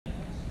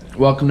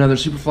Welcome to another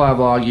Superfly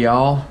vlog,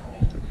 y'all.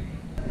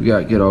 We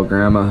got good old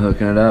grandma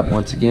hooking it up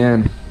once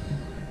again.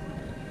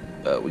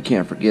 But we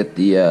can't forget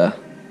the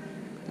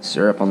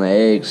syrup on the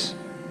eggs.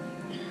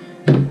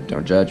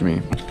 Don't judge me.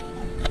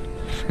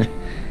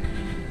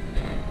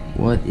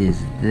 What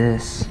is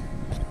this?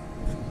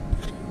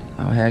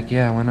 Oh heck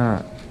yeah, why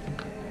not?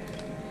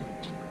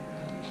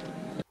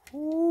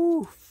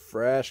 Ooh,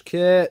 fresh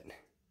kit.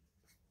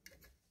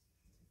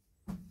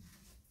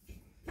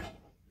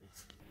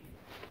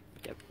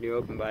 Got the new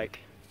open bike.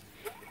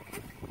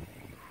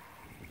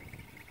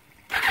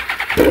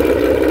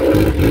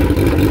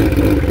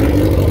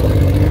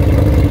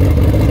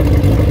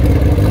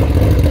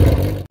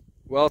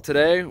 Well,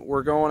 today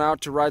we're going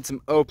out to ride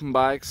some open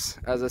bikes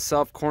as a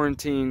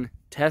self-quarantine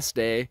test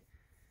day.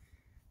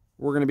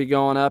 We're going to be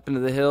going up into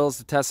the hills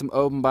to test some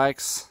open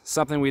bikes,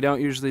 something we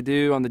don't usually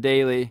do on the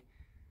daily.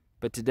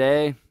 But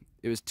today,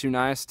 it was too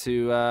nice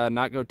to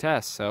not go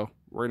test, so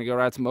we're going to go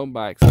ride some open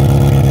bikes.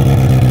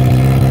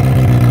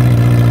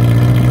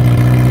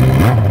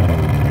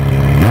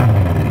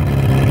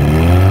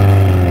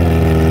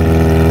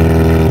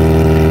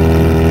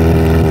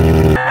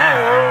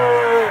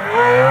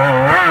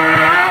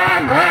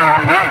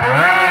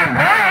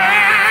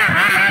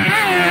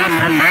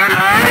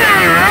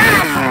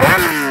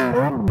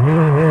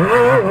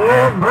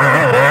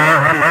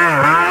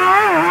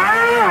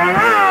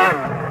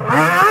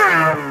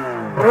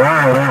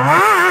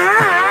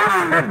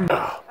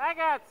 I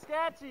got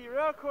sketchy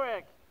real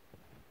quick.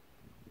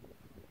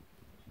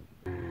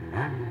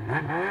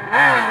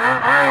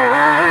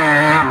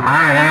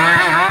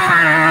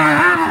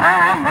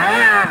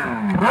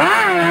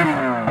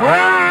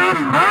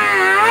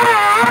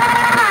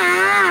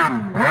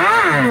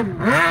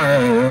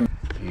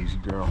 Easy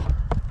girl.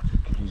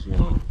 Easy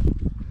on.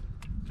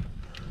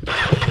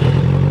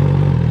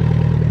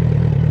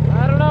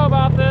 I don't know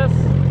about this.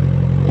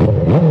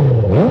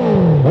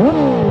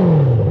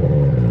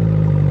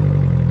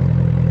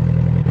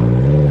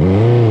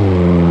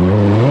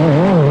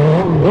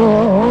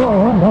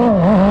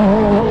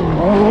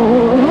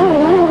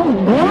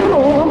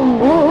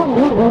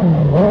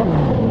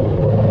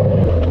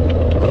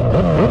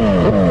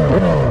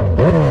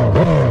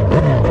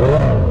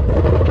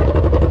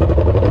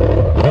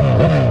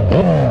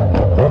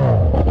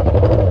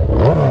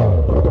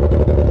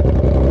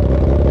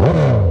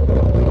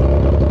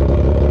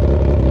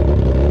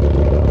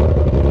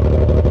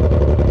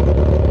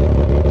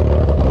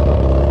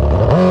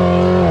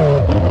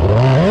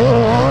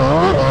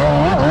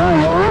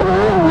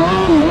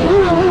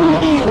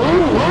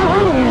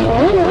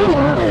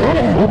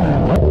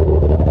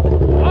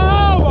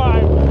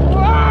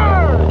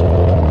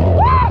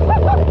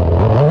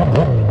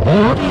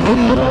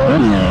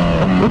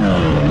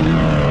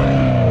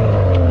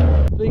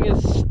 Thing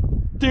is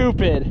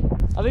stupid.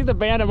 I think the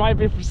Bandit might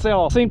be for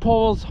sale. This thing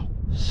pulls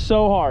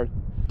so hard.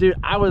 Dude,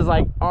 I was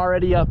like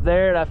already up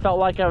there and I felt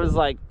like I was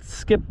like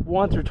skipped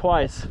once or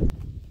twice.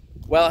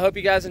 Well, I hope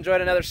you guys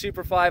enjoyed another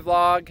Superfly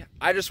vlog.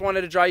 I just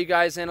wanted to draw you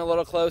guys in a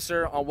little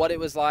closer on what it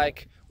was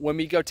like when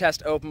we go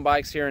test open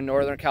bikes here in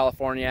Northern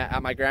California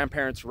at my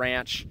grandparents'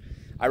 ranch.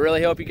 I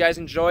really hope you guys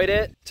enjoyed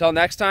it. Till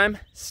next time,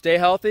 stay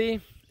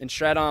healthy and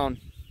shred on.